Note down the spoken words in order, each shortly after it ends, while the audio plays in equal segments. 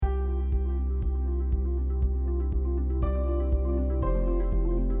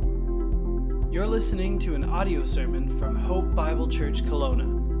You're listening to an audio sermon from Hope Bible Church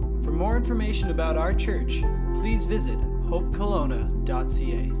Kelowna. For more information about our church, please visit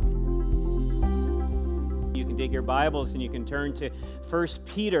hopekelowna.ca. You can take your Bibles and you can turn to 1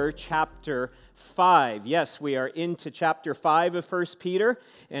 Peter chapter 5. Yes, we are into chapter 5 of 1 Peter,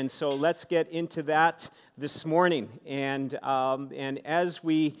 and so let's get into that this morning. And as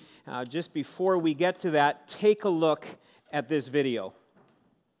we, just before we get to that, take a look at this video.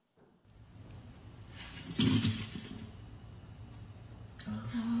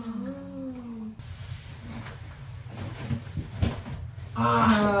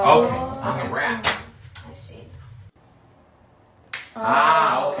 Okay, I'm a rat. I see.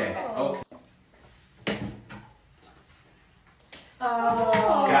 Okay.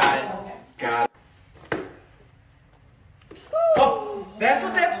 Got it. Oh, that's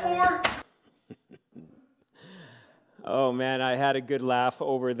what that's for? Oh man, I had a good laugh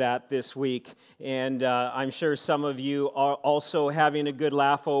over that this week, and I'm sure some of you are also having a good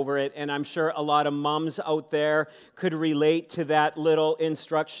laugh over it, and I'm sure a lot of moms out there could relate to that little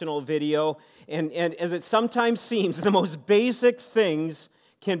instructional video, and as it sometimes seems, the most basic things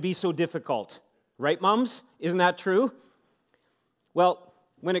can be so difficult. Right, moms? Isn't that true? Well,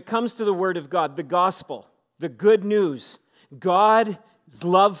 when it comes to the Word of God, the gospel, the good news, God's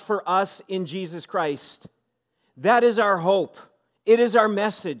love for us in Jesus Christ, that is our hope. It is our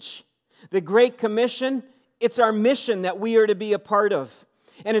message. The Great Commission, it's our mission that we are to be a part of.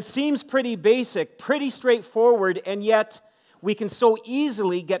 And it seems pretty basic, pretty straightforward, and yet we can so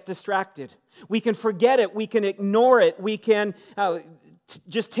easily get distracted. We can forget it. We can ignore it. We can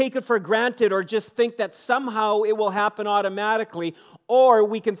just take it for granted or just think that somehow it will happen automatically, or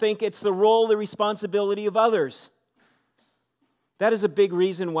we can think it's the role, the responsibility of others. That is a big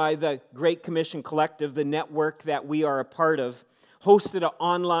reason why the Great Commission Collective, the network that we are a part of, hosted an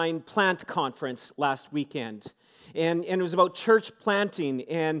online plant conference last weekend. And it was about church planting,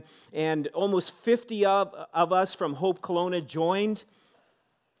 and almost 50 of us from Hope Kelowna joined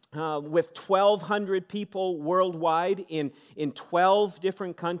with 1,200 people worldwide in 12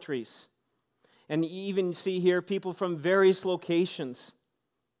 different countries. And you even see here people from various locations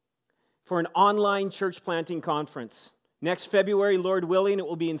for an online church planting conference. Next February, Lord willing, it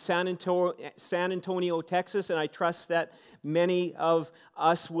will be in San Antonio, Texas, and I trust that many of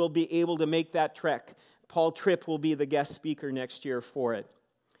us will be able to make that trek. Paul Tripp will be the guest speaker next year for it.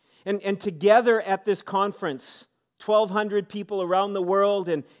 And together at this conference, 1,200 people around the world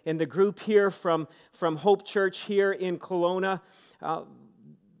and the group here from Hope Church here in Kelowna,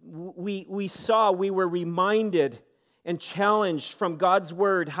 we were reminded and challenged from God's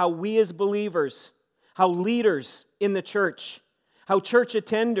Word how we as believers, how leaders in the church, how church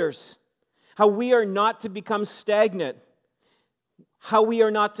attenders, how we are not to become stagnant, how we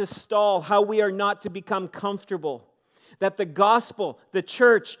are not to stall, how we are not to become comfortable. That the gospel, the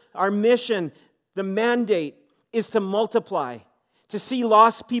church, our mission, the mandate is to multiply, to see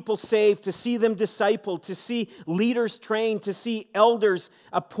lost people saved, to see them discipled, to see leaders trained, to see elders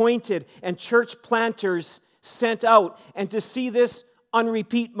appointed and church planters sent out, and to see this on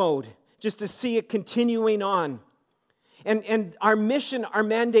repeat mode. Just to see it continuing on. And our mission, our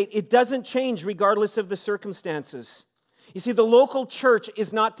mandate, it doesn't change regardless of the circumstances. You see, the local church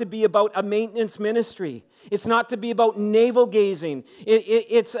is not to be about a maintenance ministry. It's not to be about navel gazing.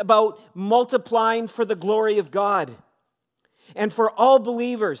 It's about multiplying for the glory of God. And for all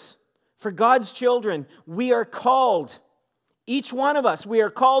believers, for God's children, we are called, each one of us, we are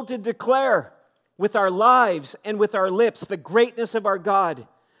called to declare with our lives and with our lips the greatness of our God.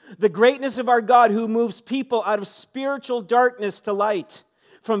 The greatness of our God who moves people out of spiritual darkness to light,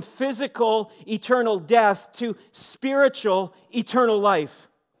 from physical eternal death to spiritual eternal life.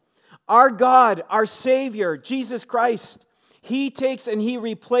 Our God, our Savior, Jesus Christ, He takes and He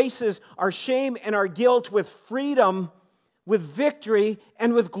replaces our shame and our guilt with freedom, with victory,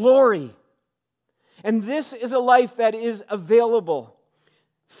 and with glory. And this is a life that is available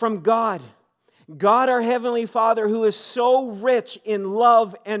from God. God, our Heavenly Father, who is so rich in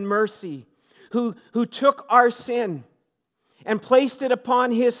love and mercy, who took our sin and placed it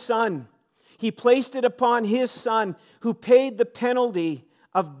upon His Son. He placed it upon His Son, who paid the penalty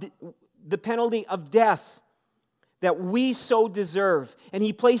of death that we so deserve. And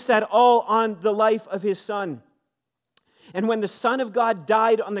He placed that all on the life of His Son. And when the Son of God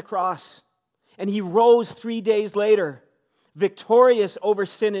died on the cross, and He rose 3 days later, victorious over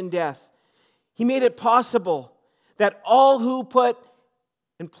sin and death, He made it possible that all who put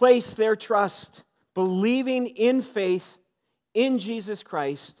and place their trust, believing in faith in Jesus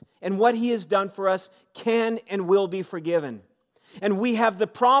Christ and what He has done for us, can and will be forgiven. And we have the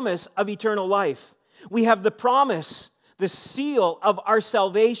promise of eternal life. We have the promise, the seal of our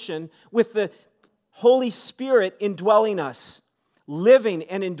salvation with the Holy Spirit indwelling us, living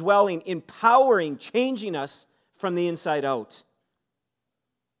and indwelling, empowering, changing us from the inside out.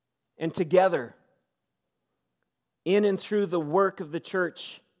 And together, in and through the work of the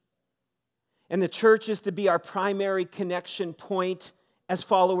church, and the church is to be our primary connection point as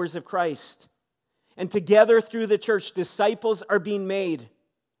followers of Christ. And together through the church, disciples are being made.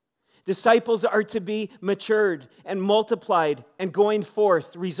 Disciples are to be matured and multiplied and going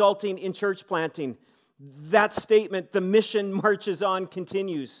forth, resulting in church planting. That statement, the mission marches on,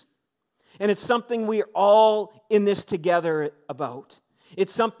 continues. And it's something we're all in this together about.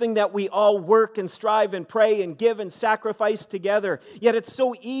 It's something that we all work and strive and pray and give and sacrifice together. Yet it's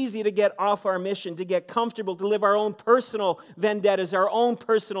so easy to get off our mission, to get comfortable, to live our own personal vendettas, our own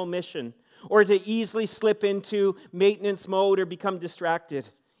personal mission, or to easily slip into maintenance mode or become distracted,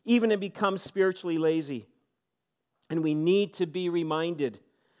 even to become spiritually lazy. And we need to be reminded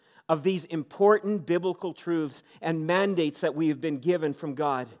of these important biblical truths and mandates that we have been given from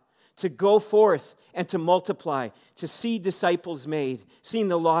God to go forth and to multiply, to see disciples made, seeing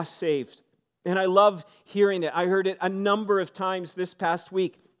the lost saved. And I love hearing it. I heard it a number of times this past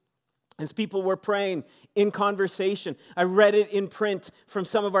week as people were praying in conversation. I read it in print from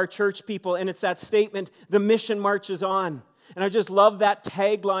some of our church people, and it's that statement, the mission marches on. And I just love that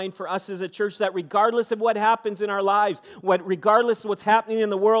tagline for us as a church, that regardless of what happens in our lives, regardless of what's happening in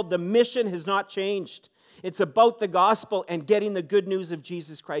the world, the mission has not changed. It's about the gospel and getting the good news of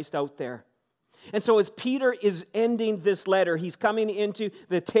Jesus Christ out there. And so as Peter is ending this letter, he's coming into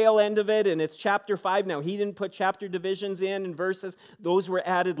the tail end of it, and it's chapter 5 now. He didn't put chapter divisions in and verses. Those were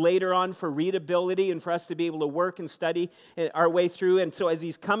added later on for readability and for us to be able to work and study our way through. And so as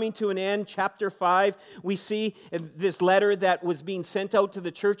he's coming to an end, chapter 5, we see this letter that was being sent out to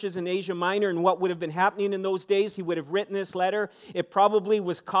the churches in Asia Minor, and what would have been happening in those days. He would have written this letter. It probably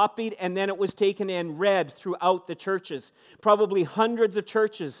was copied, and then it was taken and read throughout the churches. Probably hundreds of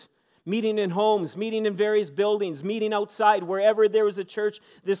churches, meeting in homes, meeting in various buildings, meeting outside, wherever there was a church,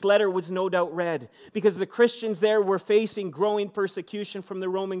 this letter was no doubt read. Because the Christians there were facing growing persecution from the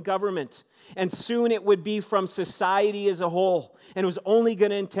Roman government. And soon it would be from society as a whole. And it was only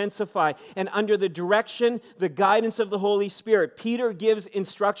going to intensify. And under the direction, the guidance of the Holy Spirit, Peter gives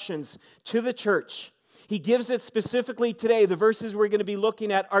instructions to the church. He gives it specifically today. The verses we're going to be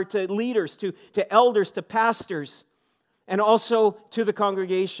looking at are to leaders, to elders, to pastors, and also to the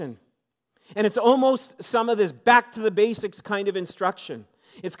congregation. And it's almost some of this back to the basics kind of instruction.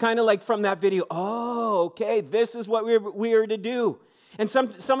 It's kind of like from that video, oh, okay, this is what we are to do. And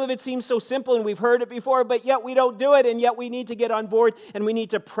some of it seems so simple, and we've heard it before, but yet we don't do it, and yet we need to get on board, and we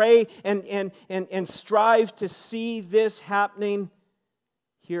need to pray and strive to see this happening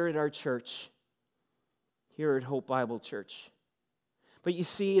here at our church, here at Hope Bible Church. But you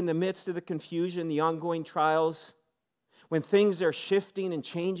see, in the midst of the confusion, the ongoing trials, when things are shifting and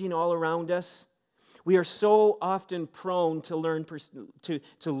changing all around us, we are so often prone to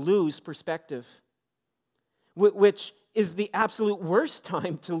lose perspective, which is the absolute worst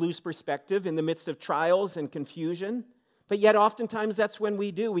time to lose perspective in the midst of trials and confusion. But yet oftentimes that's when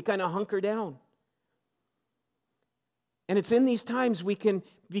we do. We kind of hunker down. And it's in these times we can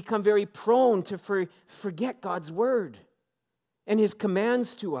become very prone to forget God's word and His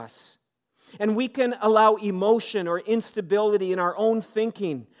commands to us. And we can allow emotion or instability in our own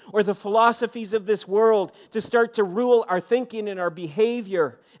thinking or the philosophies of this world to start to rule our thinking and our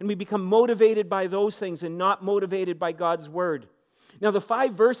behavior. And we become motivated by those things and not motivated by God's word. Now, the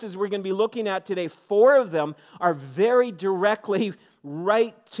 5 verses we're going to be looking at today, 4 of them are very directly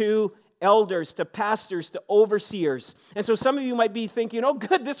right to elders, to pastors, to overseers. And so some of you might be thinking, oh,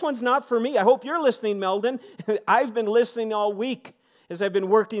 good, this one's not for me. I hope you're listening, Meldon. I've been listening all week as I've been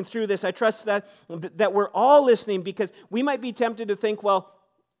working through this. I trust that we're all listening, because we might be tempted to think, well,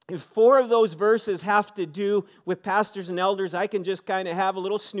 if 4 of those verses have to do with pastors and elders, I can just kind of have a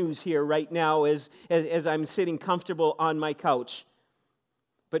little snooze here right now as I'm sitting comfortable on my couch.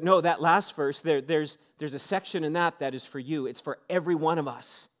 But no, that last verse, there's a section in that is for you. It's for every one of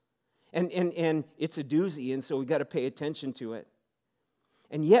us. And it's a doozy, and so we've got to pay attention to it.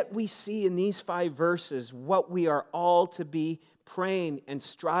 And yet we see in these 5 verses what we are all to be praying and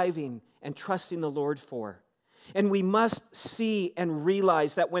striving and trusting the Lord for. And we must see and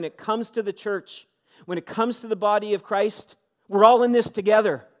realize that when it comes to the church, when it comes to the body of Christ, we're all in this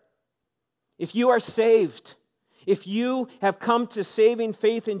together. If you are saved, if you have come to saving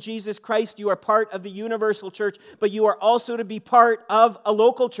faith in Jesus Christ, you are part of the universal church, but you are also to be part of a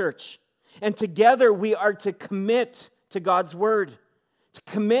local church. And together we are to commit to God's word, to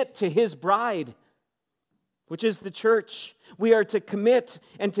commit to his bride, which is the church. We are to commit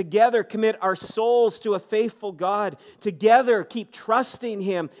and together commit our souls to a faithful God. Together keep trusting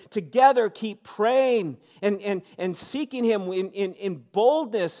him. Together keep praying and seeking him in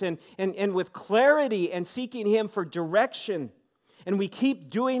boldness and with clarity and seeking him for direction. And we keep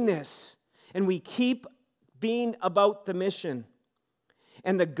doing this. And we keep being about the mission.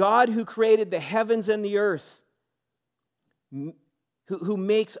 And the God who created the heavens and the earth, who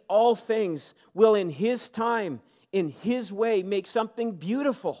makes all things, will in his time, in his way, make something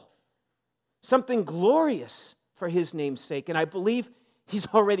beautiful, something glorious for his name's sake. And I believe he's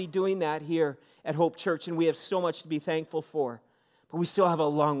already doing that here at Hope Church, and we have so much to be thankful for. But we still have a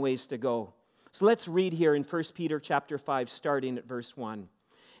long ways to go. So let's read here in 1 Peter chapter 5, starting at verse 1.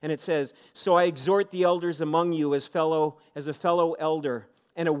 And it says, "So I exhort the elders among you as a fellow elder,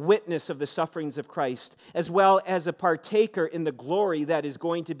 and a witness of the sufferings of Christ, as well as a partaker in the glory that is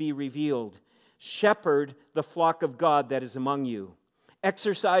going to be revealed. Shepherd the flock of God that is among you,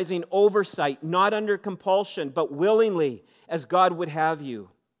 exercising oversight, not under compulsion, but willingly, as God would have you.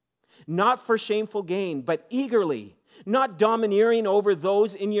 Not for shameful gain, but eagerly, not domineering over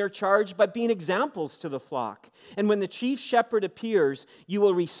those in your charge, but being examples to the flock. And when the chief shepherd appears, you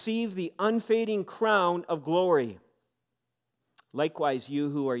will receive the unfading crown of glory. Likewise, you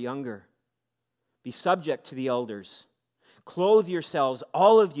who are younger, be subject to the elders. Clothe yourselves,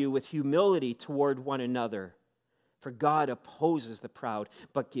 all of you, with humility toward one another. For God opposes the proud,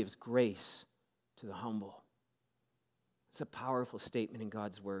 but gives grace to the humble." It's a powerful statement in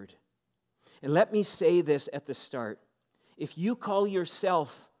God's word. And let me say this at the start. If you call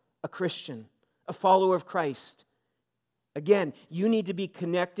yourself a Christian, a follower of Christ, again, you need to be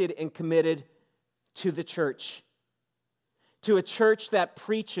connected and committed to the church. To a church that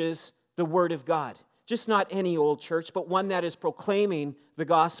preaches the Word of God. Just not any old church, but one that is proclaiming the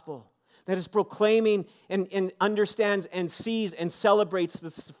gospel. That is proclaiming and understands and sees and celebrates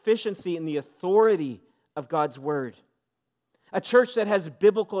the sufficiency and the authority of God's Word. A church that has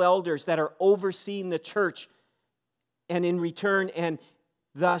biblical elders that are overseeing the church and in return and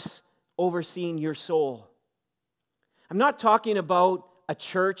thus overseeing your soul. I'm not talking about a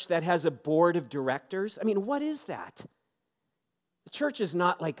church that has a board of directors. I mean, what is that? The church is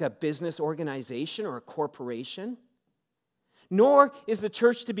not like a business organization or a corporation. Nor is the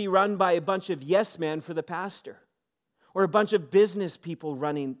church to be run by a bunch of yes men for the pastor or a bunch of business people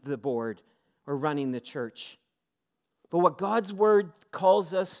running the board or running the church. But what God's word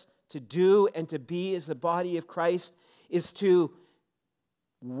calls us to do and to be as the body of Christ is to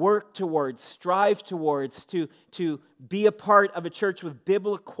work towards, strive towards, to be a part of a church with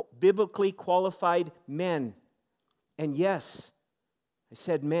biblically qualified men. And yes, I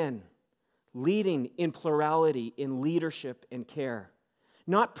said men, leading in plurality in leadership and care.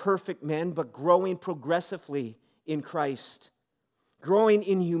 Not perfect men, but growing progressively in Christ. Growing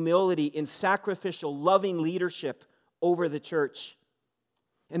in humility, in sacrificial, loving leadership over the church.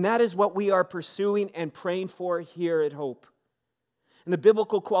 And that is what we are pursuing and praying for here at Hope. And the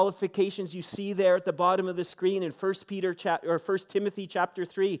biblical qualifications you see there at the bottom of the screen in 1 Timothy chapter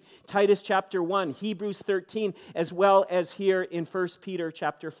 3, Titus chapter 1, Hebrews 13, as well as here in 1 Peter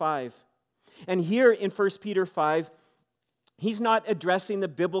chapter 5. And here in 1 Peter 5, he's not addressing the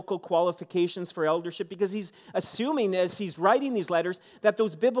biblical qualifications for eldership because he's assuming as he's writing these letters that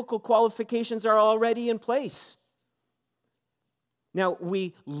those biblical qualifications are already in place. Now,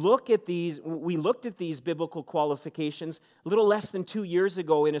 we looked at these biblical qualifications a little less than 2 years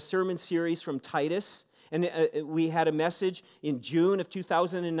ago in a sermon series from Titus. And we had a message in June of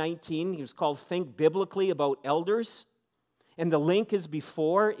 2019. It was called Think Biblically About Elders. And the link is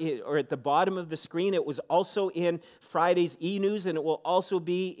before, or at the bottom of the screen. It was also in Friday's e-news, and it will also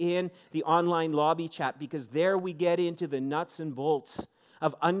be in the online lobby chat, because there we get into the nuts and bolts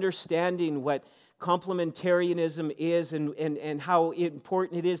of understanding what complementarianism is and how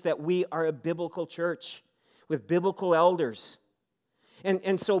important it is that we are a biblical church with biblical elders.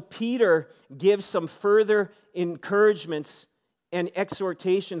 And so Peter gives some further encouragements and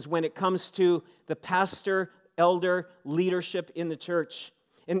exhortations when it comes to the pastor, elder leadership in the church.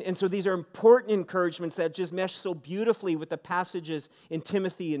 And so these are important encouragements that just mesh so beautifully with the passages in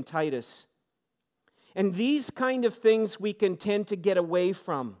Timothy and Titus. And these kind of things we can tend to get away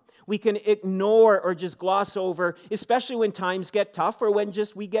from. We can ignore or just gloss over, especially when times get tough or when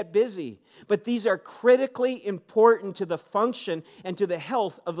just we get busy. But these are critically important to the function and to the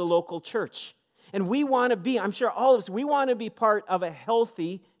health of the local church. And we want to be, I'm sure all of us, we want to be part of a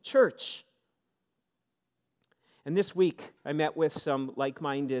healthy church. And this week, I met with some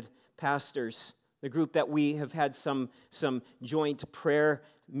like-minded pastors the group that we have had some joint prayer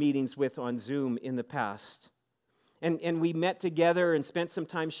meetings with on Zoom in the past. And we met together and spent some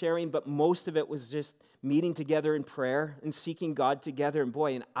time sharing, but most of it was just meeting together in prayer and seeking God together. And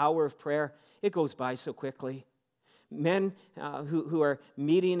boy, an hour of prayer, it goes by so quickly. Men who are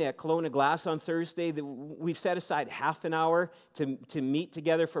meeting at Kelowna Glass on Thursday, we've set aside half an hour to meet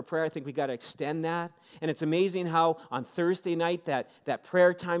together for prayer. I think we've got to extend that. And it's amazing how on Thursday night that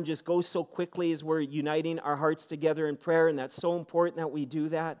prayer time just goes so quickly as we're uniting our hearts together in prayer, and that's so important that we do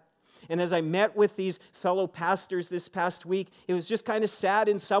that. And as I met with these fellow pastors this past week, it was just kind of sad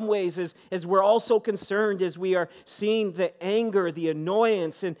in some ways as we're all so concerned as we are seeing the anger, the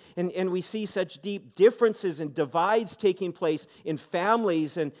annoyance, and we see such deep differences and divides taking place in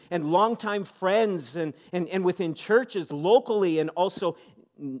families and longtime friends and within churches locally and also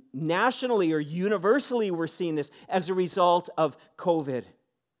nationally or universally we're seeing this as a result of COVID.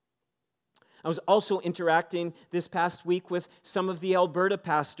 I was also interacting this past week with some of the Alberta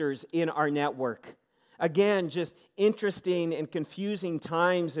pastors in our network. Again, just interesting and confusing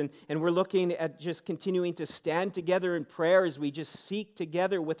times, and we're looking at just continuing to stand together in prayer as we just seek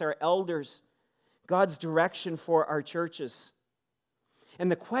together with our elders God's direction for our churches.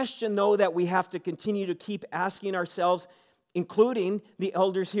 And the question, though, that we have to continue to keep asking ourselves, including the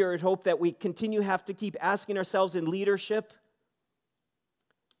elders here at Hope, that we have to keep asking ourselves in leadership,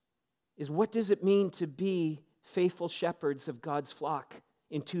 is what does it mean to be faithful shepherds of God's flock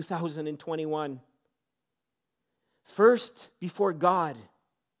in 2021? First, before God,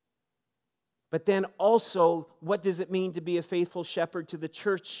 but then also, what does it mean to be a faithful shepherd to the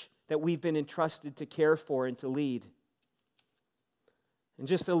church that we've been entrusted to care for and to lead? And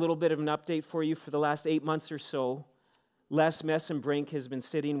just a little bit of an update for you. For the last 8 months or so, Les Messenbrink has been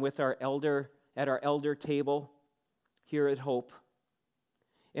sitting with our elder at our elder table here at Hope.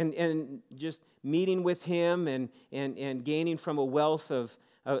 And just meeting with him and gaining from a wealth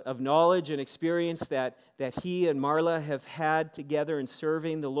of knowledge and experience that he and Marla have had together in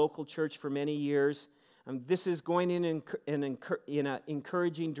serving the local church for many years. This is going in an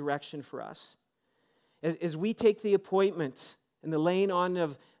encouraging direction for us. As we take the appointment and the laying on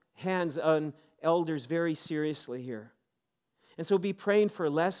of hands on elders very seriously here. And so be praying for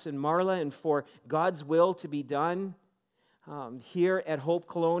Les and Marla and for God's will to be done here at Hope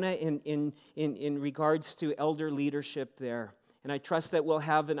Kelowna in regards to elder leadership there. And I trust that we'll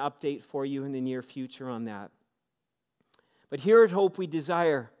have an update for you in the near future on that. But here at Hope, we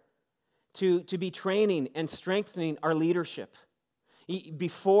desire to be training and strengthening our leadership.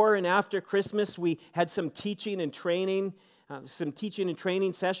 Before and after Christmas, we had some teaching and training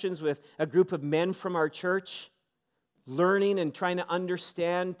sessions with a group of men from our church, learning and trying to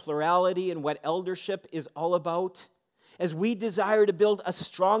understand plurality and what eldership is all about. As we desire to build a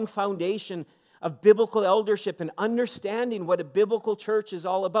strong foundation of biblical eldership and understanding what a biblical church is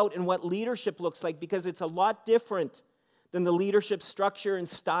all about and what leadership looks like, because it's a lot different than the leadership structure and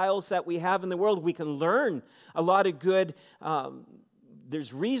styles that we have in the world. We can learn a lot of good,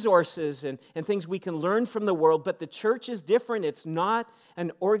 there's resources and things we can learn from the world, but the church is different. It's not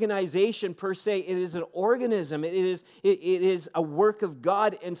an organization per se. It is an organism. It is a work of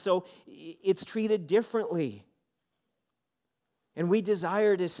God, and so it's treated differently. And we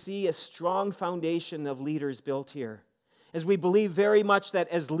desire to see a strong foundation of leaders built here. As we believe very much that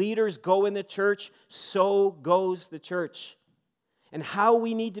as leaders go in the church, so goes the church. And how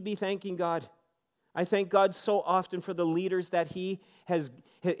we need to be thanking God. I thank God so often for the leaders that He has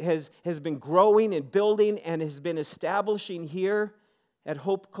been growing and building and has been establishing here at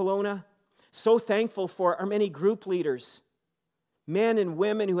Hope Kelowna. So thankful for our many group leaders. Men and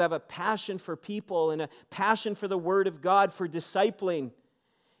women who have a passion for people and a passion for the Word of God, for discipling.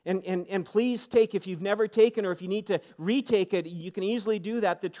 And please take, if you've never taken or if you need to retake it, you can easily do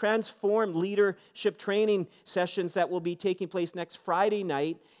that. The Transformed Leadership Training sessions that will be taking place next Friday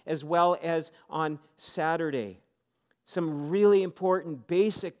night as well as on Saturday. Some really important,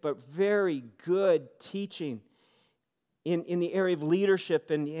 basic, but very good teaching in the area of leadership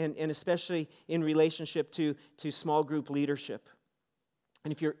and especially in relationship to small group leadership.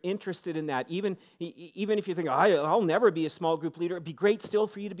 And if you're interested in that, even if you think, I'll never be a small group leader, it'd be great still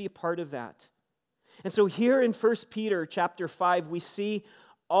for you to be a part of that. And so here in 1 Peter chapter 5, we see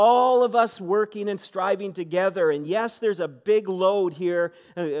all of us working and striving together. And yes, there's a big load here,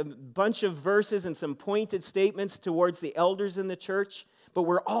 a bunch of verses and some pointed statements towards the elders in the church, but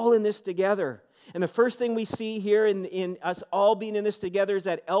we're all in this together. And the first thing we see here in us all being in this together is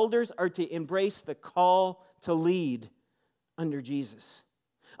that elders are to embrace the call to lead under Jesus.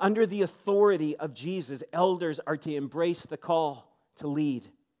 Under the authority of Jesus, elders are to embrace the call to lead.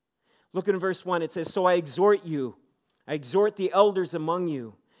 Look at verse 1. It says, "So I exhort the elders among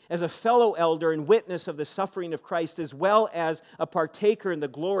you, as a fellow elder and witness of the suffering of Christ, as well as a partaker in the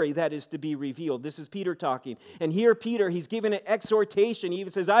glory that is to be revealed." This is Peter talking. And here Peter, he's given an exhortation. He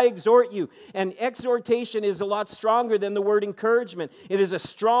even says, "I exhort you." And exhortation is a lot stronger than the word encouragement. It is a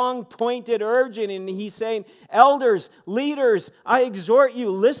strong, pointed urging. And he's saying, elders, leaders, I exhort you,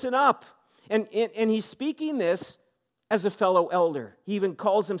 listen up. And he's speaking this as a fellow elder. He even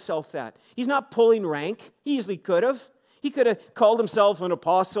calls himself that. He's not pulling rank. He easily could have. He could have called himself an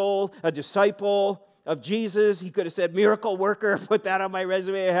apostle, a disciple of Jesus. He could have said miracle worker, put that on my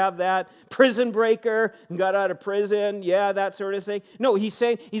resume, I have that. Prison breaker, got out of prison, yeah, that sort of thing. No, he's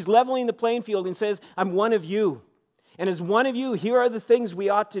saying, he's leveling the playing field and says, I'm one of you. And as one of you, here are the things we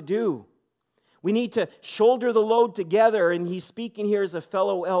ought to do. We need to shoulder the load together, and he's speaking here as a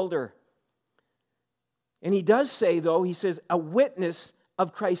fellow elder. And he does say, though, he says, a witness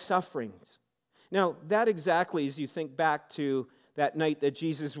of Christ's sufferings. Now, that exactly, as you think back to that night that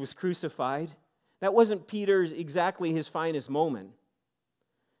Jesus was crucified, that wasn't Peter's exactly his finest moment,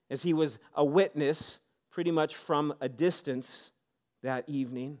 as he was a witness pretty much from a distance that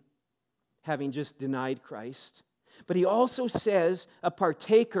evening, having just denied Christ. But he also says a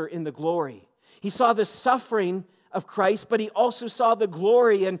partaker in the glory. He saw the suffering of Christ, but he also saw the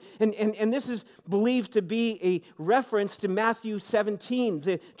glory. And this is believed to be a reference to Matthew 17,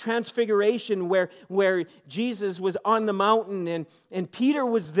 the transfiguration where Jesus was on the mountain and Peter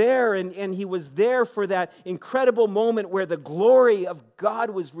was there and he was there for that incredible moment where the glory of God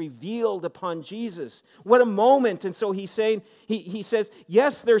was revealed upon Jesus. What a moment. And so he's saying, he says,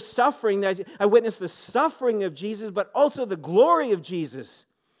 yes, there's suffering. I witnessed the suffering of Jesus, but also the glory of Jesus.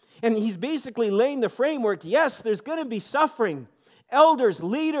 And he's basically laying the framework. Yes, there's going to be suffering. Elders,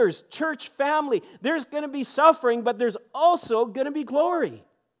 leaders, church family, there's going to be suffering, but there's also going to be glory.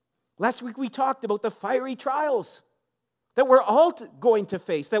 Last week we talked about the fiery trials that we're all going to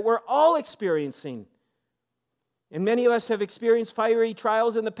face, that we're all experiencing. And many of us have experienced fiery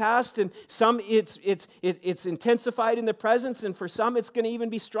trials in the past, and some it's intensified in the present, and for some it's going to even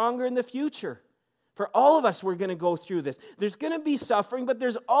be stronger in the future. For all of us, we're going to go through this. There's going to be suffering, but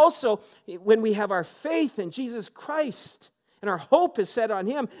there's also, when we have our faith in Jesus Christ and our hope is set on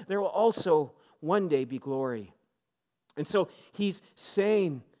Him, there will also one day be glory. And so he's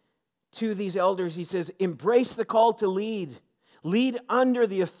saying to these elders, he says, embrace the call to lead. Lead under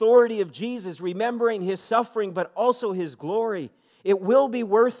the authority of Jesus, remembering His suffering, but also His glory. It will be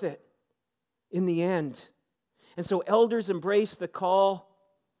worth it in the end. And so elders embrace the call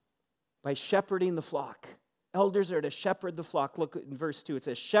by shepherding the flock. Elders are to shepherd the flock. Look in verse 2. It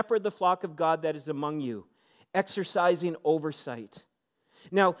says, shepherd the flock of God that is among you, exercising oversight.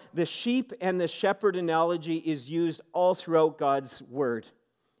 Now, the sheep and the shepherd analogy is used all throughout God's word.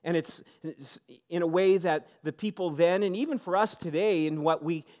 And it's in a way that the people then, and even for us today, in what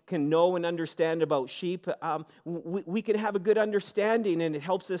we can know and understand about sheep, we can have a good understanding, and it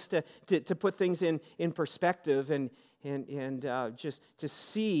helps us to put things in perspective and just to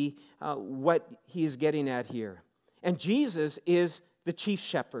see what he is getting at here. And Jesus is the chief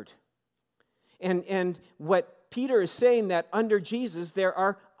shepherd. And what Peter is saying, that under Jesus there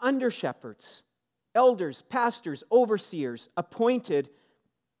are under-shepherds, elders, pastors, overseers, appointed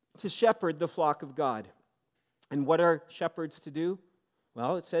to shepherd the flock of God. And what are shepherds to do?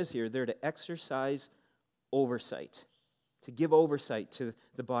 Well, it says here, they're to exercise oversight, to give oversight to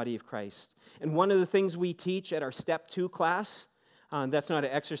the body of Christ. And one of the things we teach at our Step 2 class, that's not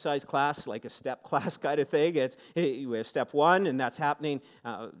an exercise class like a step class kind of thing. We have Step 1, and that's happening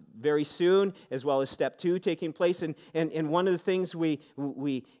very soon, as well as Step 2 taking place. And one of the things we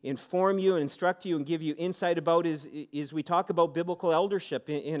inform you and instruct you and give you insight about is we talk about biblical eldership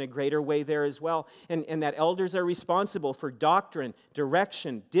in a greater way there as well. And that elders are responsible for doctrine,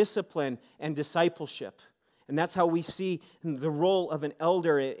 direction, discipline, and discipleship. And that's how we see the role of an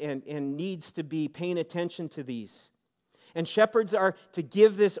elder and needs to be paying attention to these. And shepherds are to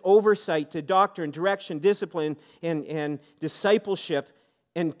give this oversight to doctrine, direction, discipline, and discipleship,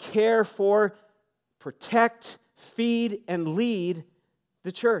 and care for, protect, feed, and lead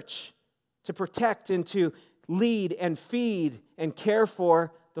the church. To protect and to lead and feed and care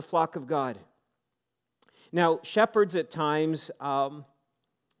for the flock of God. Now, shepherds at times,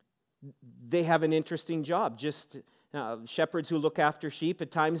 they have an interesting job. Just shepherds who look after sheep,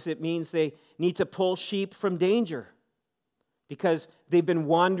 at times it means they need to pull sheep from danger, because they've been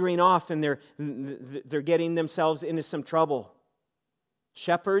wandering off and they're getting themselves into some trouble.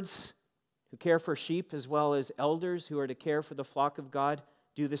 Shepherds who care for sheep, as well as elders who are to care for the flock of God,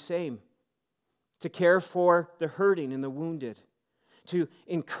 do the same. To care for the hurting and the wounded. to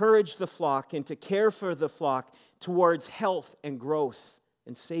encourage the flock and to care for the flock towards health and growth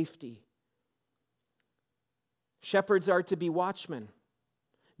and safety. Shepherds are to be watchmen,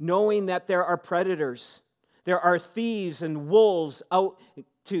 knowing that there are predators, there are thieves and wolves out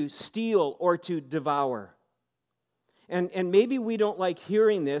to steal or to devour. And maybe we don't like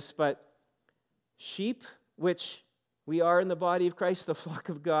hearing this, but sheep, which we are in the body of Christ, the flock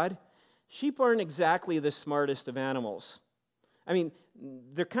of God, sheep aren't exactly the smartest of animals. I mean,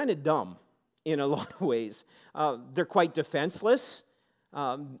 they're kind of dumb in a lot of ways. They're quite defenseless.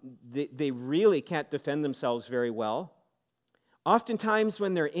 They really can't defend themselves very well. Oftentimes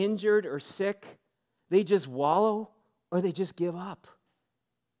when they're injured or sick, they just wallow or they just give up.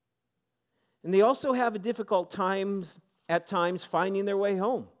 And they also have a difficult at times finding their way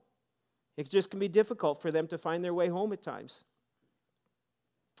home. It just can be difficult for them to find their way home at times.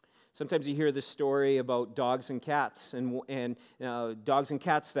 Sometimes you hear this story about dogs and cats, and dogs and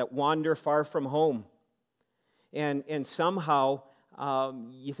cats that wander far from home. And somehow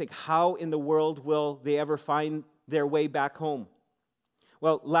you think, how in the world will they ever find their way back home?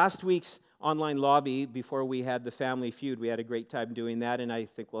 Well, last week's online lobby, before we had the Family Feud, we had a great time doing that, and I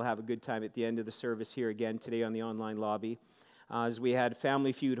think we'll have a good time at the end of the service here again today on the online lobby. As we had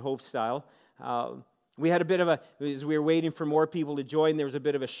Family Feud Hope Style. We had a bit of as we were waiting for more people to join, there was a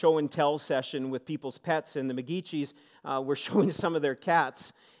bit of a show and tell session with people's pets, and the McGeechees were showing some of their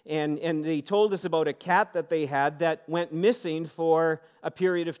cats. And they told us about a cat that they had that went missing for a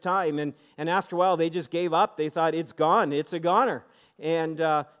period of time. And after a while, they just gave up. They thought, it's gone. It's a goner. And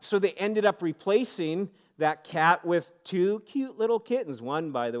so they ended up replacing that cat with two cute little kittens.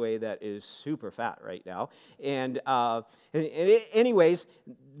 One, by the way, that is super fat right now. And anyways,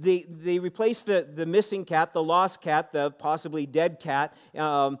 they replaced the missing cat, the lost cat, the possibly dead cat,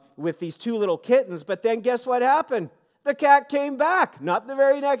 with these two little kittens. But then guess what happened? The cat came back. Not the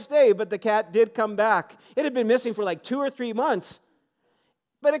very next day, but the cat did come back. It had been missing for like 2 or 3 months,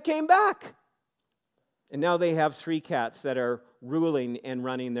 but it came back. And now they have 3 cats that are ruling and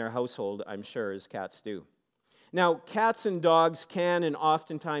running their household, I'm sure, as cats do. Now, cats and dogs can and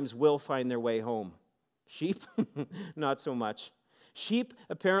oftentimes will find their way home. Sheep, not so much. Sheep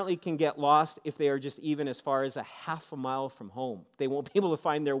apparently can get lost if they are just even as far as a half a mile from home. They won't be able to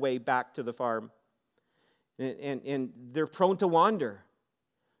find their way back to the farm. And they're prone to wander.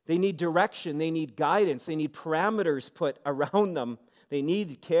 They need direction. They need guidance. They need parameters put around them. They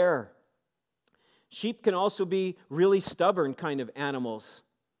need care. Sheep can also be really stubborn kind of animals.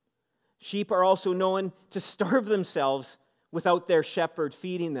 Sheep are also known to starve themselves without their shepherd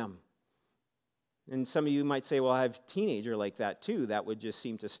feeding them. And some of you might say, well, I have a teenager like that too. That would just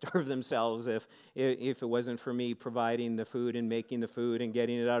seem to starve themselves if it wasn't for me providing the food and making the food and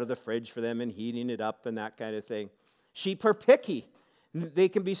getting it out of the fridge for them and heating it up and that kind of thing. Sheep are picky. They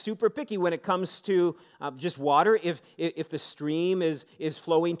can be super picky when it comes to just water. If the stream is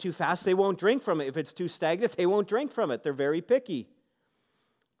flowing too fast, they won't drink from it. If it's too stagnant, they won't drink from it. They're very picky.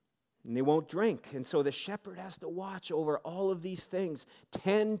 And they won't drink. And so the shepherd has to watch over all of these things,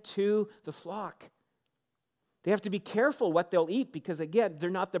 tend to the flock. They have to be careful what they'll eat because, again, they're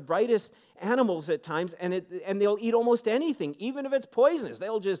not the brightest animals at times, and they'll eat almost anything, even if it's poisonous.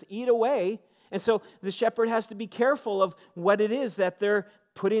 They'll just eat away. And so the shepherd has to be careful of what it is that they're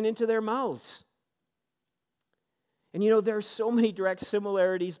putting into their mouths. And there are so many direct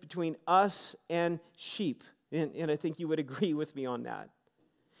similarities between us and sheep, and I think you would agree with me on that.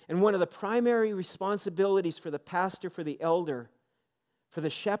 And one of the primary responsibilities for the pastor, for the elder, for the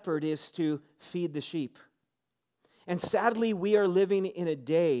shepherd is to feed the sheep. And sadly, we are living in a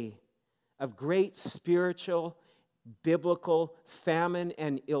day of great spiritual, biblical famine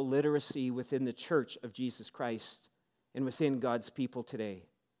and illiteracy within the church of Jesus Christ and within God's people today.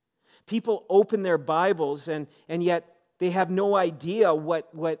 People open their Bibles and yet they have no idea what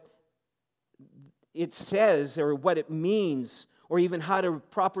it says or what it means or even how to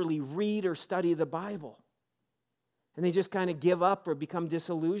properly read or study the Bible. And they just kind of give up or become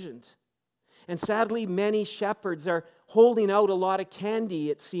disillusioned. And sadly, many shepherds are holding out a lot of candy,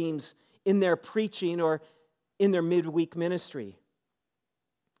 it seems, in their preaching or in their midweek ministry.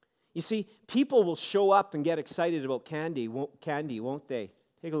 You see, people will show up and get excited about candy, won't they?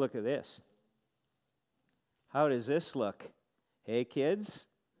 Take a look at this. How does this look? Hey, kids?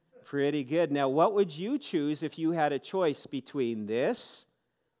 Pretty good. Now, what would you choose if you had a choice between this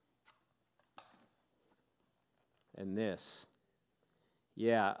and this?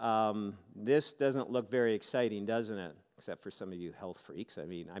 Yeah, this doesn't look very exciting, doesn't it? Except for some of you health freaks. I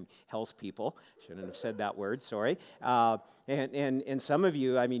mean, I'm health people. Shouldn't have said that word, sorry. And some of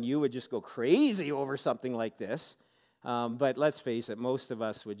you, I mean, you would just go crazy over something like this. But let's face it, most of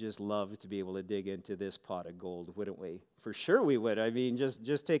us would just love to be able to dig into this pot of gold, wouldn't we? For sure we would. I mean,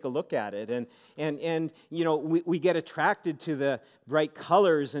 just take a look at it. And you know, we get attracted to the bright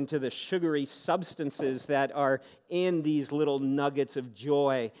colors and to the sugary substances that are in these little nuggets of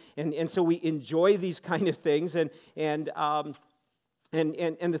joy. And so we enjoy these kind of things. And the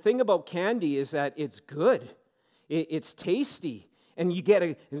thing about candy is that it's good. It's tasty. And you get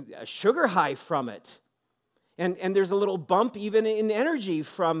a sugar high from it. And there's a little bump even in energy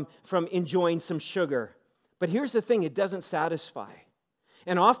from enjoying some sugar. But here's the thing, it doesn't satisfy.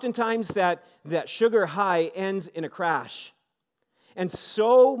 And oftentimes that sugar high ends in a crash. And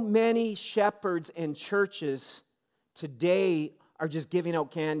so many shepherds and churches today are just giving out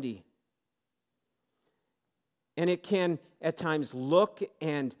candy. And it can at times look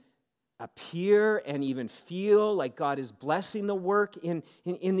and appear and even feel like God is blessing the work in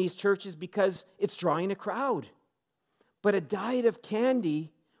these churches because it's drawing a crowd. But a diet of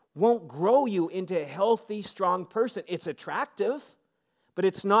candy won't grow you into a healthy, strong person. It's attractive, but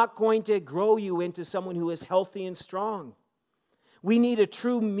it's not going to grow you into someone who is healthy and strong. We need a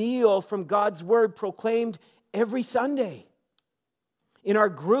true meal from God's Word proclaimed every Sunday. In our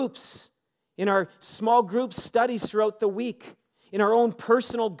groups, in our small group studies throughout the week, in our own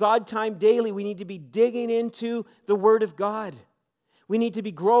personal God time daily, we need to be digging into the Word of God. We need to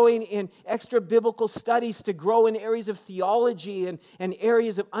be growing in extra biblical studies to grow in areas of theology and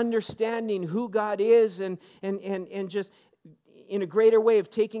areas of understanding who God is and just in a greater way of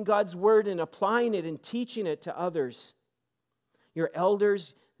taking God's Word and applying it and teaching it to others. Your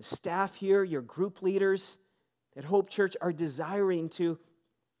elders, the staff here, your group leaders at Hope Church are desiring to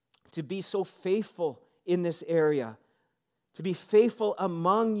be so faithful in this area. To be faithful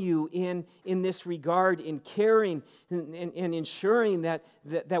among you in this regard, in caring and ensuring that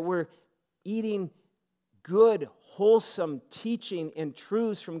we're eating good, wholesome teaching and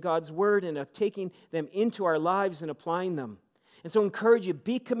truths from God's Word and taking them into our lives and applying them. And so I encourage you,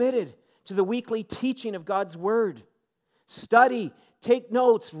 be committed to the weekly teaching of God's Word. Study, take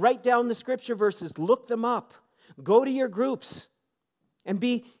notes, write down the scripture verses, look them up. Go to your groups and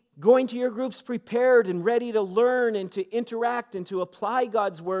be going to your groups prepared and ready to learn and to interact and to apply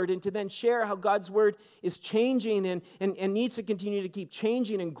God's Word and to then share how God's Word is changing and needs to continue to keep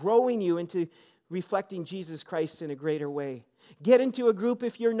changing and growing you into reflecting Jesus Christ in a greater way. Get into a group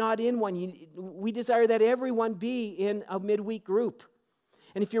if you're not in one. We desire that everyone be in a midweek group.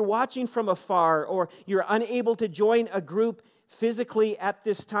 And if you're watching from afar or you're unable to join a group physically at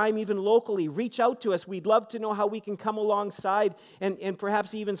this time, even locally, reach out to us. We'd love to know how we can come alongside and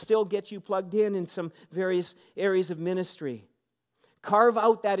perhaps even still get you plugged in some various areas of ministry. Carve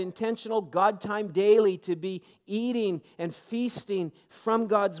out that intentional God time daily to be eating and feasting from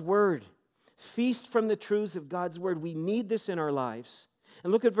God's Word. Feast from the truths of God's Word. We need this in our lives.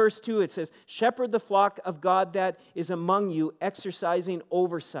 And look at verse 2. It says, "Shepherd the flock of God that is among you, exercising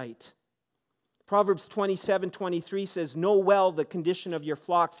oversight." Proverbs 27:23 says, "Know well the condition of your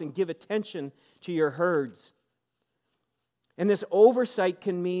flocks and give attention to your herds." And this oversight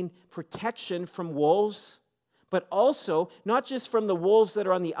can mean protection from wolves, but also not just from the wolves that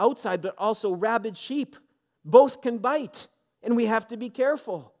are on the outside, but also rabid sheep. Both can bite, and we have to be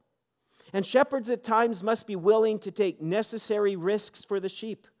careful. And shepherds at times must be willing to take necessary risks for the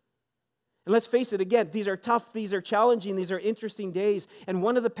sheep. And let's face it, again, these are tough, these are challenging, these are interesting days. And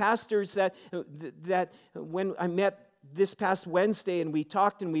one of the pastors that when I met this past Wednesday and we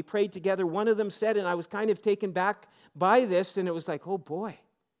talked and we prayed together, one of them said, and I was kind of taken back by this, and it was like, oh boy,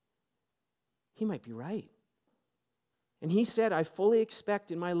 he might be right. And he said, I fully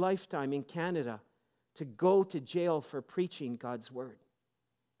expect in my lifetime in Canada to go to jail for preaching God's Word.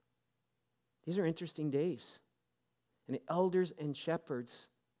 These are interesting days. And elders and shepherds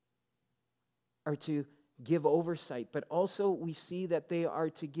are to give oversight, but also we see that they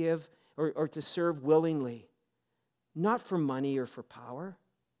are to give or to serve willingly, not for money or for power.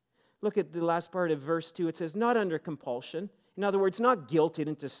 Look at the last part of verse 2. It says, not under compulsion. In other words, not guilted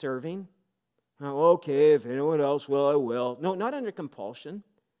into serving. Oh, okay, if anyone else will, I will. No, not under compulsion.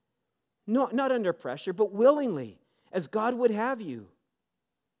 No, not under pressure, but willingly, as God would have you.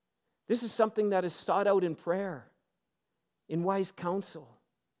 This is something that is sought out in prayer, in wise counsel.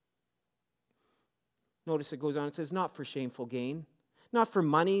 Notice it goes on, it says, not for shameful gain, not for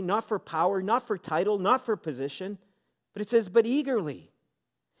money, not for power, not for title, not for position, but it says, but eagerly.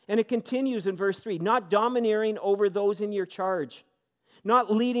 And it continues in verse 3, not domineering over those in your charge,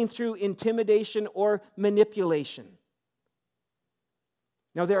 not leading through intimidation or manipulation.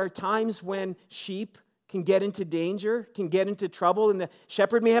 Now, there are times when sheep can get into danger, can get into trouble, and the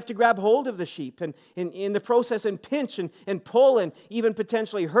shepherd may have to grab hold of the sheep and in the process and pinch and pull and even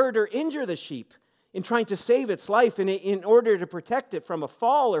potentially hurt or injure the sheep in trying to save its life and in order to protect it from a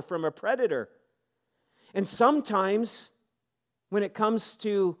fall or from a predator. And sometimes when it comes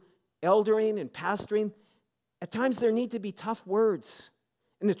to eldering and pastoring, at times there need to be tough words.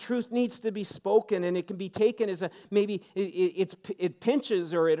 And the truth needs to be spoken, and it can be taken as maybe it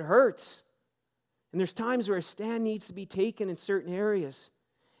pinches or it hurts. And there's times where a stand needs to be taken in certain areas.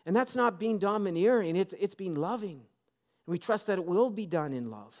 And that's not being domineering, it's being loving. And we trust that it will be done in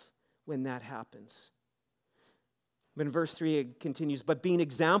love when that happens. But in verse 3 it continues, but being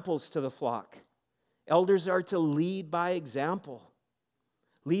examples to the flock. Elders are to lead by example.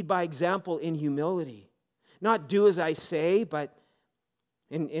 Lead by example in humility. Not do as I say, but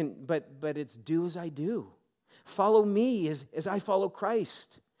it's do as I do. Follow me as I follow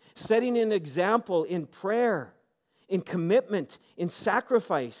Christ. Setting an example in prayer, in commitment, in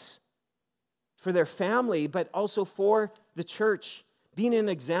sacrifice for their family, but also for the church. Being an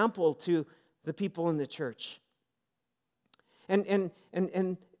example to the people in the church. And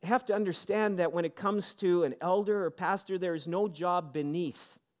have to understand that when it comes to an elder or pastor, there is no job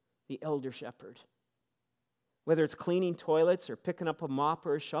beneath the elder shepherd. Whether it's cleaning toilets or picking up a mop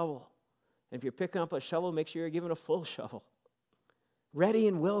or a shovel. And if you're picking up a shovel, make sure you're given a full shovel. Ready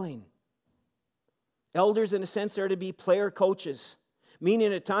and willing. Elders, in a sense, are to be player coaches.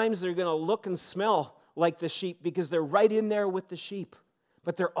 Meaning at times they're going to look and smell like the sheep because they're right in there with the sheep.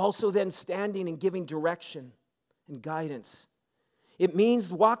 But they're also then standing and giving direction and guidance. It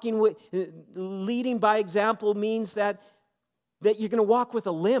means leading by example means that you're going to walk with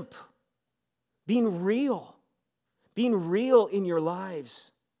a limp. Being real in your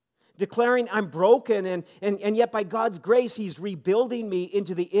lives. Declaring I'm broken and yet by God's grace He's rebuilding me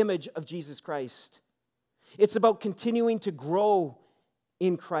into the image of Jesus Christ. It's about continuing to grow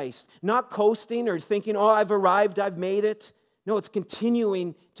in Christ. Not coasting or thinking, oh, I've arrived, I've made it. No, it's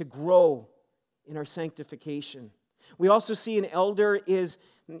continuing to grow in our sanctification. We also see an elder is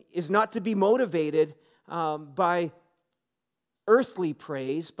not to be motivated by earthly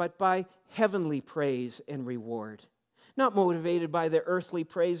praise, but by heavenly praise and reward. Not motivated by the earthly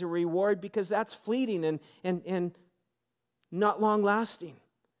praise or reward because that's fleeting and not long-lasting,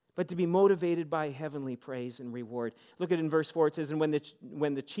 but to be motivated by heavenly praise and reward. Look at it in verse 4. It says, and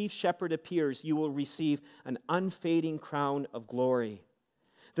when the chief shepherd appears, you will receive an unfading crown of glory.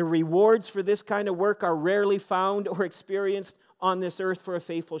 The rewards for this kind of work are rarely found or experienced on this earth for a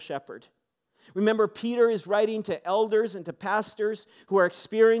faithful shepherd. Remember, Peter is writing to elders and to pastors who are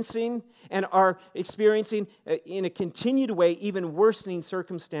experiencing in a continued way even worsening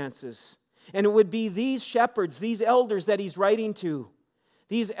circumstances. And it would be these shepherds, these elders that he's writing to,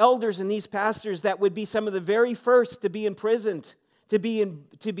 these elders and these pastors that would be some of the very first to be imprisoned, to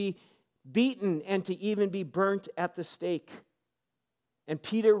be beaten, and to even be burnt at the stake. And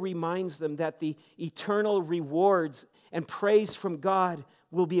Peter reminds them that the eternal rewards and praise from God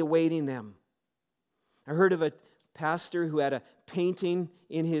will be awaiting them. I heard of a pastor who had a painting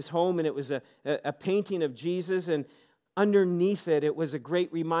in his home, and it was a painting of Jesus, and underneath it, it was a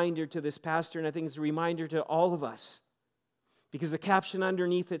great reminder to this pastor, and I think it's a reminder to all of us. Because the caption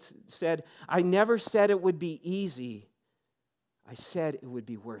underneath it said, I never said it would be easy. I said it would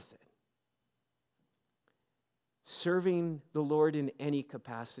be worth it. Serving the Lord in any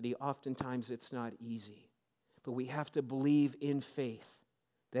capacity, oftentimes it's not easy. But we have to believe in faith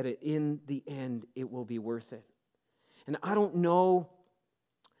that in the end it will be worth it. And I don't know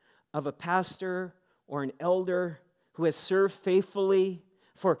of a pastor or an elder who has served faithfully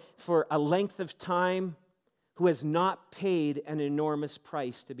for a length of time who has not paid an enormous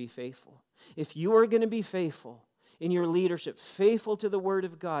price to be faithful. If you are going to be faithful in your leadership, faithful to the Word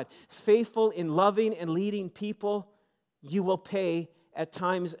of God, faithful in loving and leading people, you will pay at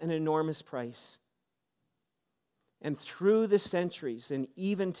times an enormous price. And through the centuries, and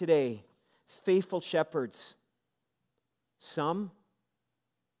even today, faithful shepherds, some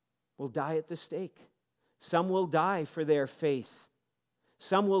will die at the stake. Some will die for their faith.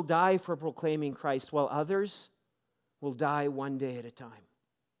 Some will die for proclaiming Christ, while others will die one day at a time.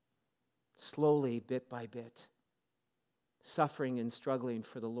 Slowly, bit by bit. Suffering and struggling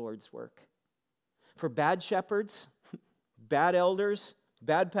for the Lord's work. For bad shepherds, bad elders,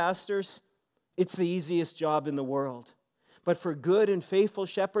 bad pastors, it's the easiest job in the world. But for good and faithful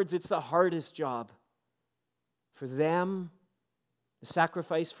shepherds, it's the hardest job. For them, the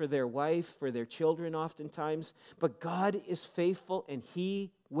sacrifice for their wife, for their children oftentimes. But God is faithful and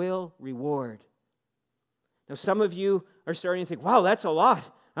He will reward. Now some of you are starting to think, wow, that's a lot.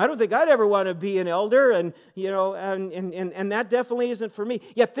 I don't think I'd ever want to be an elder, and that definitely isn't for me.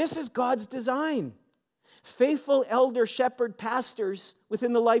 Yet this is God's design. Faithful elder, shepherd, pastors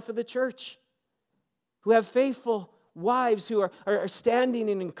within the life of the church who have faithful wives who are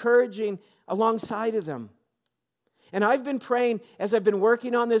standing and encouraging alongside of them. And I've been praying as I've been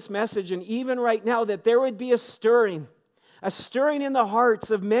working on this message, and even right now, that there would be a stirring in the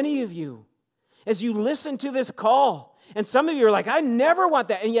hearts of many of you as you listen to this call. And some of you are like, I never want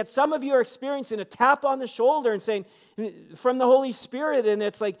that. And yet some of you are experiencing a tap on the shoulder and saying, from the Holy Spirit, and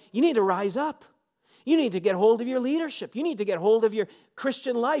it's like, you need to rise up. You need to get hold of your leadership. You need to get hold of your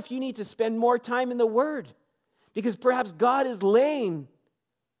Christian life. You need to spend more time in the Word. Because perhaps God is laying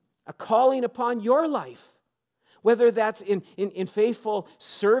a calling upon your life. Whether that's in faithful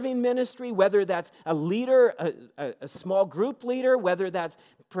serving ministry, whether that's a leader, a small group leader, whether that's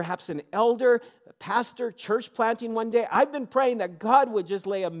perhaps an elder, a pastor, church planting one day. I've been praying that God would just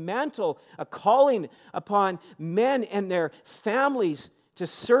lay a mantle, a calling upon men and their families to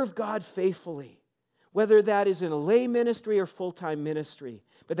serve God faithfully. Whether that is in a lay ministry or full-time ministry.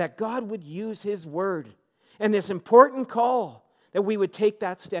 But that God would use His Word. And this important call, that we would take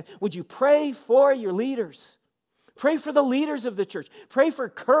that step. Would you pray for your leaders? Pray for the leaders of the church. Pray for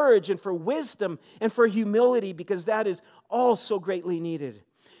courage and for wisdom and for humility, because that is all so greatly needed.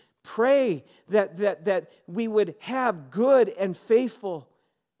 Pray that we would have good and faithful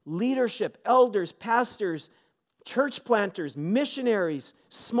leadership, elders, pastors, church planters, missionaries,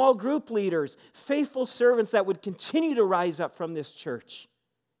 small group leaders, faithful servants that would continue to rise up from this church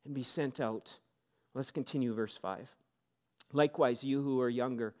and be sent out. Let's continue verse 5. Likewise, you who are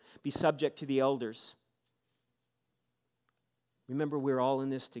younger, be subject to the elders. Remember, we're all in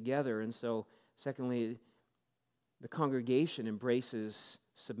this together. And so, secondly, the congregation embraces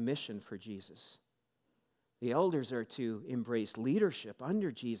submission for Jesus. The elders are to embrace leadership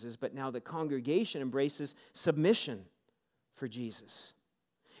under Jesus, but now the congregation embraces submission for Jesus.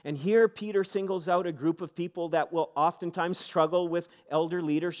 And here Peter singles out a group of people that will oftentimes struggle with elder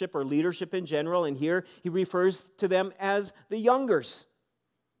leadership or leadership in general, and here he refers to them as the youngers.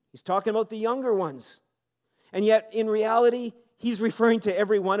 He's talking about the younger ones. And yet, in reality, he's referring to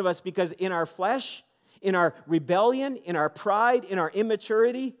every one of us, because in our flesh, in our rebellion, in our pride, in our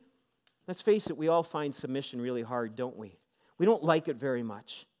immaturity, let's face it, we all find submission really hard, don't we? We don't like it very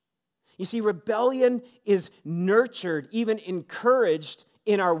much. You see, rebellion is nurtured, even encouraged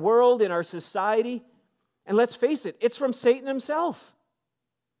in our world, in our society. And let's face it, it's from Satan himself.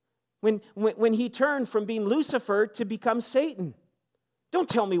 When he turned from being Lucifer to become Satan. Don't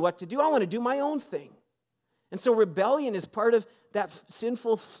tell me what to do. I want to do my own thing. And so rebellion is part of that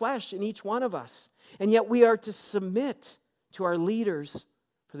sinful flesh in each one of us. And yet we are to submit to our leaders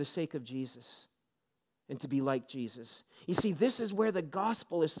for the sake of Jesus and to be like Jesus. You see, this is where the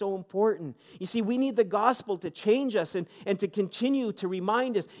gospel is so important. You see, we need the gospel to change us and to continue to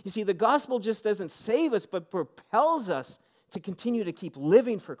remind us. You see, the gospel just doesn't save us, but propels us to continue to keep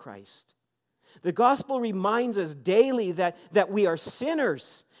living for Christ. The gospel reminds us daily that we are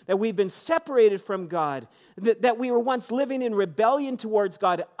sinners, that we've been separated from God, that we were once living in rebellion towards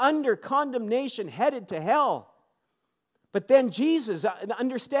God, under condemnation, headed to hell. But then Jesus,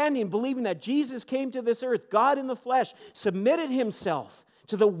 understanding, believing that Jesus came to this earth, God in the flesh, submitted himself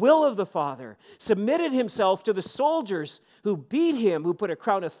to the will of the Father, submitted himself to the soldiers who beat him, who put a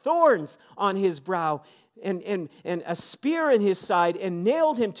crown of thorns on his brow and a spear in his side and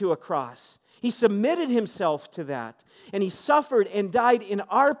nailed him to a cross. He submitted himself to that, and he suffered and died in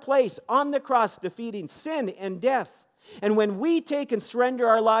our place on the cross, defeating sin and death. And when we take and surrender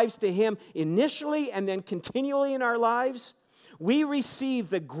our lives to him initially and then continually in our lives, we receive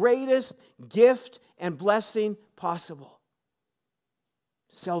the greatest gift and blessing possible.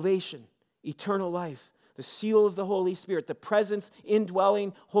 Salvation, eternal life, the seal of the Holy Spirit, the presence,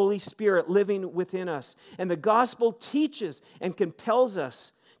 indwelling Holy Spirit living within us. And the gospel teaches and compels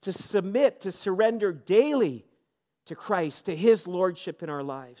us to submit, to surrender daily to Christ, to his lordship in our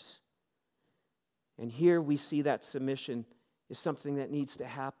lives. And here we see that submission is something that needs to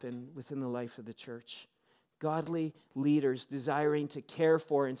happen within the life of the church. Godly leaders desiring to care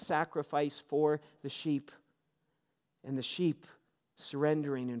for and sacrifice for the sheep. And the sheep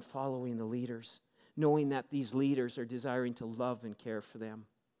surrendering and following the leaders, knowing that these leaders are desiring to love and care for them.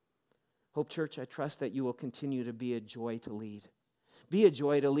 Hope Church, I trust that you will continue to be a joy to lead. Be a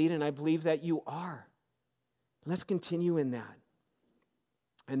joy to lead, and I believe that you are. Let's continue in that.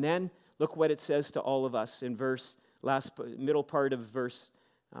 And then look what it says to all of us in middle part of verse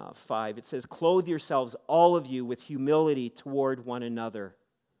 5. It says, "Clothe yourselves, all of you, with humility toward one another."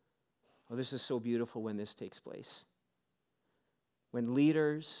 Oh, this is so beautiful when this takes place. when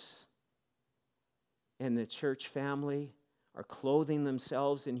leaders and the church family are clothing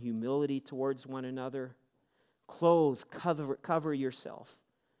themselves in humility towards one another. Cover yourself,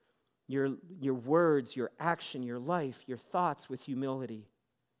 your words, your action, your life, your thoughts with humility.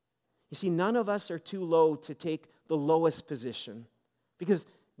 You see, none of us are too low to take the lowest position, because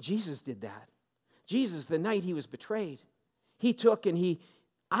Jesus did that. Jesus, the night he was betrayed, he took and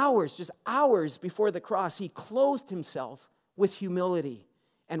just hours before the cross, he clothed himself with humility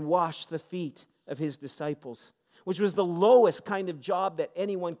and washed the feet of his disciples, which was the lowest kind of job that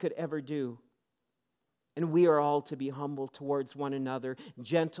anyone could ever do. And we are all to be humble towards one another,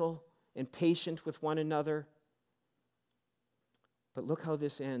 gentle and patient with one another. But look how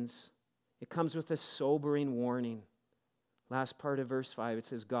this ends. It comes with a sobering warning. Last part of verse 5, it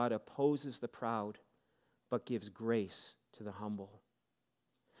says, God opposes the proud, but gives grace to the humble.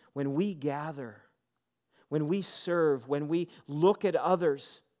 When we gather, when we serve, when we look at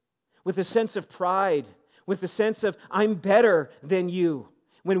others with a sense of pride, with a sense of, I'm better than you,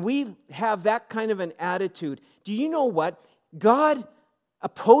 when we have that kind of an attitude, do you know what? God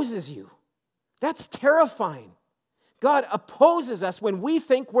opposes you. That's terrifying. God opposes us when we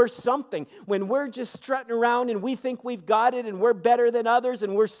think we're something, when we're just strutting around and we think we've got it and we're better than others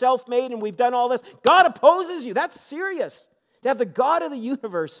and we're self-made and we've done all this. God opposes you. That's serious. To have the God of the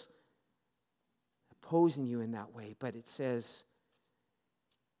universe opposing you in that way. But it says,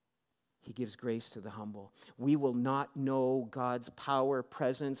 He gives grace to the humble. We will not know God's power,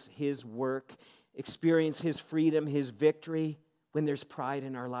 presence, His work, experience His freedom, His victory when there's pride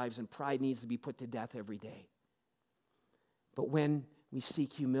in our lives, and pride needs to be put to death every day. But when we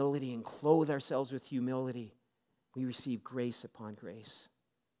seek humility and clothe ourselves with humility, we receive grace upon grace.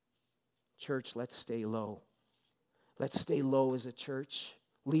 Church, let's stay low. Let's stay low as a church.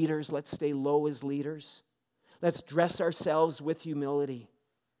 Leaders, let's stay low as leaders. Let's dress ourselves with humility.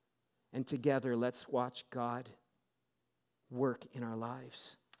 And together, let's watch God work in our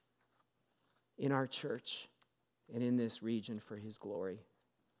lives, in our church, and in this region for His glory.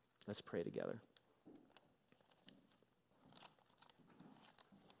 Let's pray together.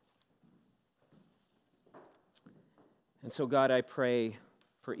 And so, God, I pray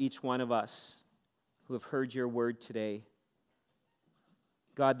for each one of us who have heard your word today.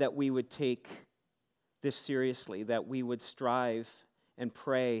 God, that we would take this seriously, that we would strive and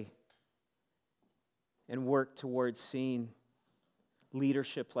pray and work towards seeing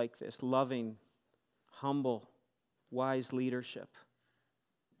leadership like this, loving, humble, wise leadership.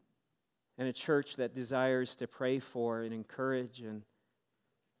 And a church that desires to pray for and encourage and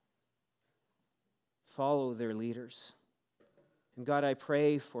follow their leaders. And God, I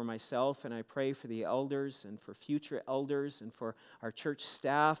pray for myself, and I pray for the elders and for future elders and for our church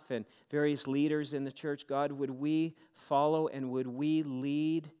staff and various leaders in the church. God, would we follow and would we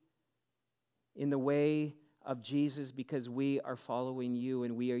lead in the way of Jesus, because we are following you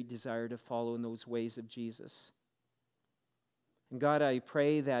and we desire to follow in those ways of Jesus. And God, I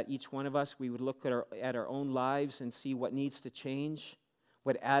pray that each one of us, we would look at our own lives and see what needs to change,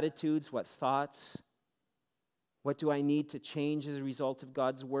 what attitudes, what thoughts, what do I need to change as a result of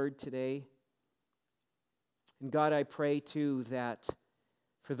God's word today? And God, I pray too that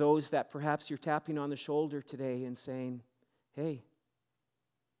for those that perhaps you're tapping on the shoulder today and saying, hey,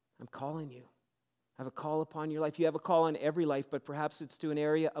 I'm calling you. I have a call upon your life. You have a call on every life, but perhaps it's to an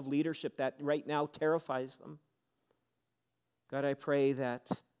area of leadership that right now terrifies them. God, I pray that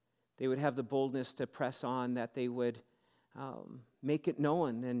they would have the boldness to press on, that they would make it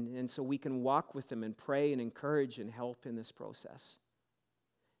known, and so we can walk with them and pray and encourage and help in this process.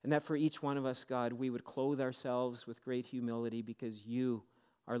 And that for each one of us, God, we would clothe ourselves with great humility because you,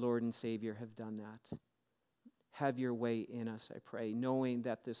 our Lord and Savior, have done that. Have your way in us, I pray, knowing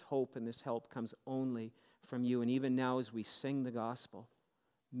that this hope and this help comes only from you. And even now as we sing the gospel,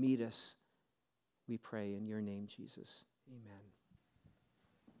 meet us, we pray in your name, Jesus. Amen.